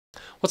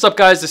What's up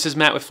guys, this is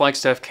Matt with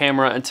Flagstaff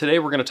Camera, and today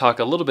we're going to talk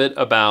a little bit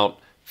about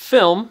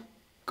film,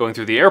 going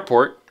through the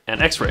airport,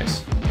 and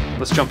X-rays.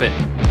 Let's jump in.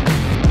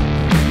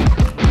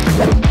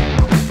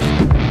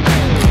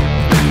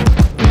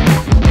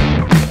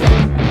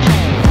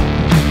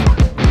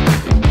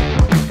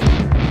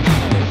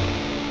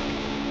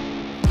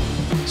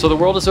 So the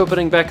world is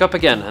opening back up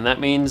again, and that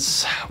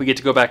means we get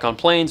to go back on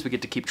planes, we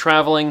get to keep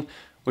traveling,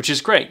 which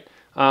is great.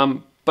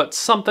 But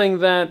something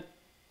that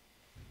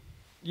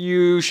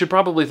you should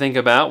probably think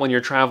about when you're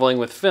traveling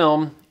with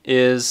film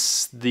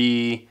is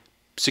the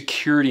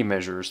security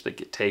measures that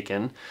get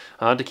taken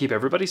to keep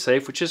everybody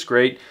safe, which is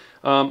great,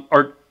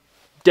 are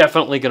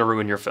definitely going to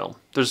ruin your film.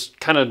 There's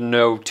kind of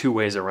no two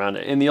ways around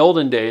it. In the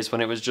olden days,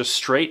 when it was just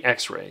straight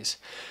X-rays,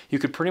 you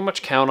could pretty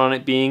much count on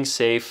it being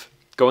safe,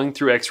 going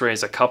through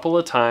X-rays a couple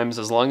of times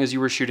as long as you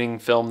were shooting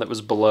film that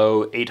was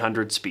below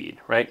 800 speed,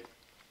 right?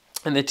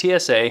 And the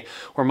TSA,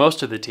 or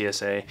most of the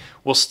TSA,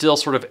 will still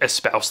sort of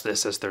espouse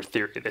this as their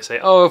theory. They say,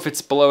 oh, if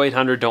it's below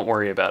 800, don't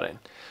worry about it.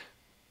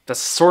 That's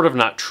sort of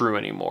not true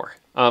anymore.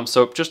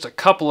 So just a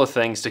couple of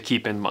things to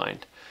keep in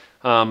mind.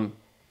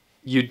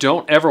 You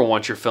don't ever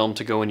want your film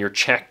to go in your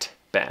checked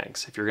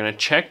bags. If you're going to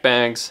check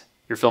bags,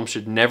 your film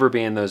should never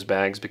be in those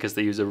bags because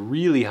they use a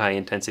really high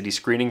intensity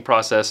screening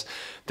process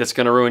that's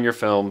going to ruin your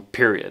film,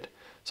 period.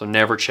 So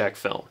never check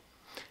film.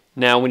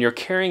 Now, when you're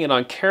carrying it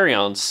on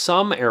carry-on,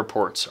 some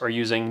airports are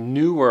using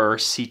newer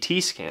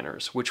CT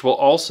scanners, which will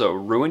also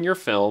ruin your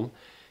film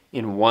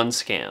in one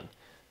scan.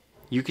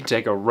 You can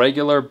take a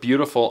regular,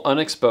 beautiful,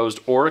 unexposed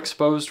or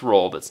exposed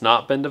roll that's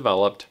not been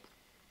developed,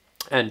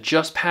 and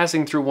just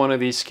passing through one of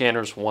these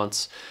scanners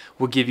once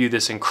will give you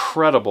this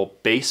incredible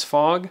base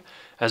fog,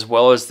 as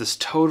well as this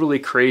totally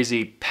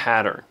crazy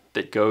pattern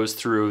that goes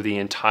through the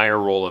entire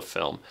roll of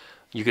film.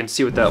 You can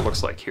see what that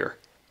looks like here.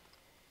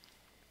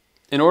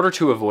 In order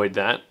to avoid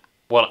that,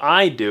 what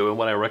I do, and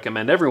what I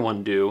recommend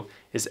everyone do,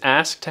 is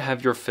ask to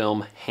have your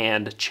film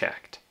hand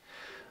checked.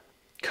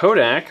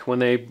 Kodak, when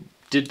they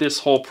did this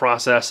whole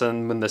process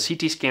and when the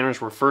CT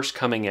scanners were first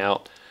coming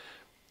out,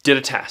 did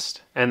a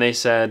test. And they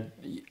said,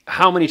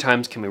 how many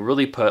times can we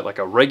really put like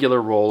a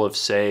regular roll of,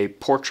 say,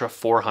 Portra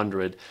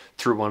 400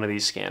 through one of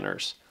these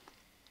scanners?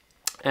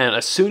 And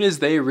as soon as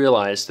they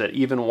realized that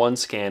even one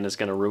scan is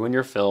going to ruin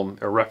your film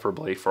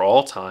irreparably for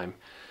all time,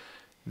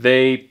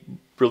 they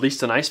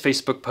released a nice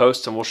Facebook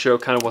post, and we'll show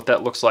kind of what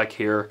that looks like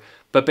here.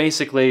 But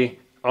basically,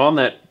 on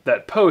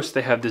that post,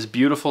 they have this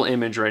beautiful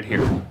image right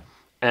here.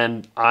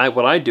 And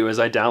what I do is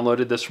I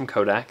downloaded this from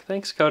Kodak.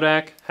 Thanks,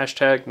 Kodak.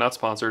 Hashtag not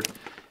sponsored.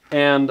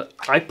 And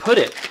I put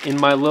it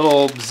in my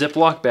little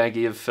Ziploc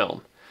baggie of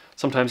film.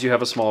 Sometimes you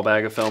have a small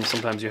bag of film,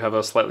 sometimes you have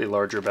a slightly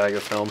larger bag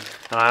of film.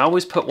 And I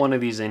always put one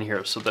of these in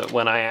here so that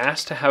when I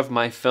ask to have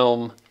my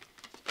film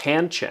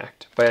hand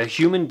checked by a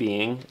human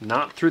being,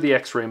 not through the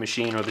X-ray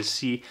machine or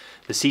the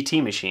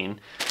CT machine,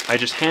 I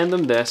just hand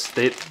them this.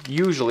 They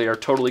usually are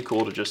totally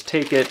cool to just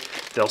take it,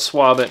 they'll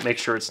swab it, make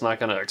sure it's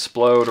not going to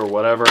explode or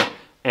whatever,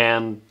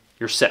 and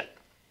you're set.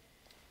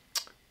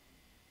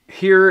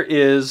 Here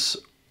is,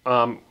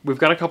 we've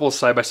got a couple of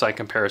side-by-side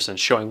comparisons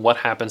showing what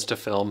happens to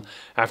film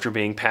after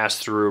being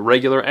passed through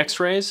regular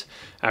X-rays,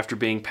 after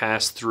being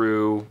passed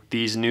through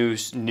these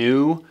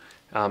new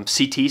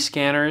CT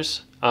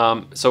scanners.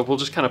 So we'll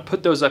just kind of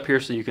put those up here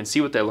so you can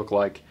see what they look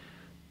like.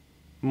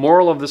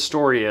 Moral of the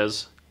story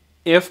is,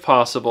 if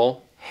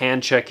possible,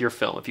 hand check your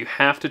film. If you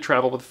have to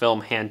travel with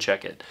film, hand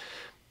check it.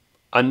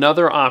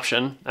 Another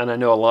option, and I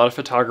know a lot of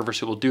photographers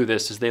who will do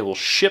this, is they will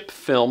ship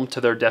film to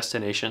their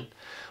destination.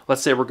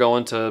 Let's say we're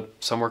going to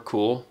somewhere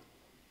cool.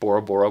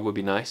 Bora Bora would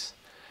be nice.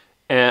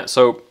 And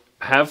so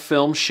have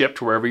film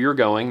shipped wherever you're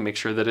going. Make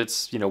sure that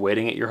it's,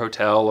 waiting at your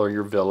hotel or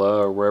your villa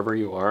or wherever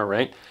you are,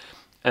 right?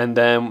 And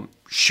then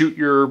shoot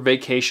your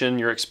vacation,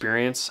 your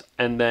experience,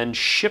 and then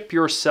ship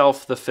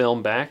yourself the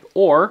film back,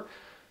 or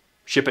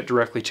ship it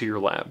directly to your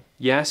lab.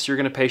 Yes, you're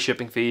going to pay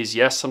shipping fees.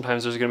 Yes,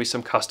 sometimes there's going to be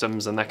some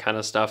customs and that kind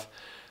of stuff.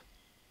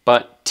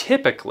 But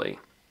typically,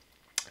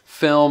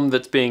 film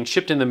that's being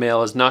shipped in the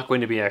mail is not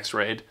going to be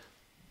X-rayed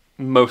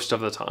most of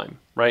the time,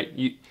 right?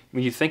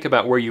 When you think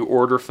about where you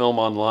order film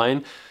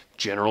online,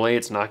 generally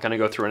it's not going to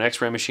go through an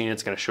X-ray machine.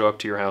 It's going to show up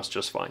to your house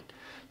just fine.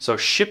 So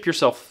ship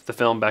yourself the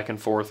film back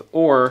and forth,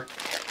 or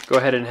go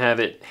ahead and have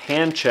it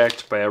hand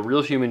checked by a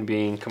real human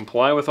being,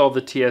 comply with all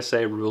the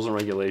TSA rules and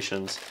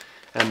regulations,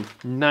 and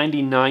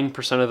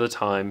 99% of the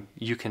time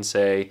you can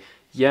say,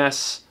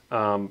 yes,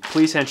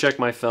 please hand check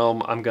my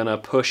film, I'm gonna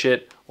push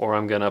it, or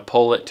I'm gonna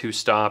pull it 2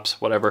 stops,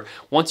 whatever.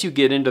 Once you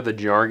get into the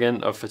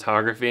jargon of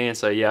photography and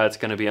say, yeah, it's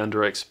gonna be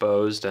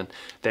underexposed and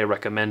they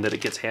recommend that it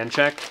gets hand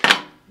checked,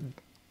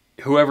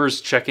 whoever's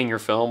checking your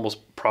film will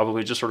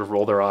probably just sort of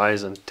roll their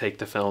eyes and take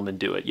the film and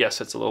do it. Yes,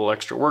 it's a little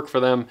extra work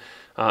for them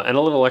and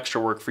a little extra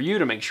work for you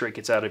to make sure it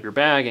gets out of your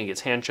bag and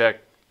gets hand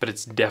checked, but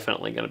it's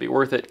definitely going to be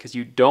worth it because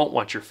you don't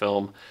want your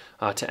film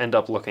to end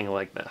up looking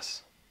like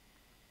this.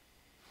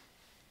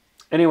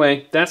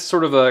 Anyway, that's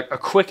sort of a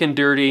quick and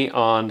dirty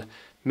on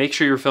Make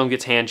sure your film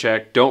gets hand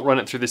checked. Don't run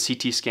it through the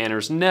CT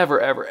scanners. Never,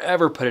 ever,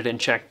 ever put it in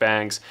check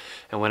bags.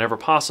 And whenever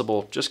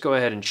possible, just go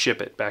ahead and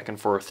ship it back and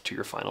forth to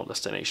your final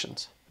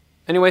destinations.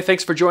 Anyway,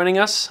 thanks for joining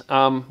us.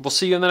 We'll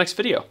see you in the next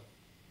video.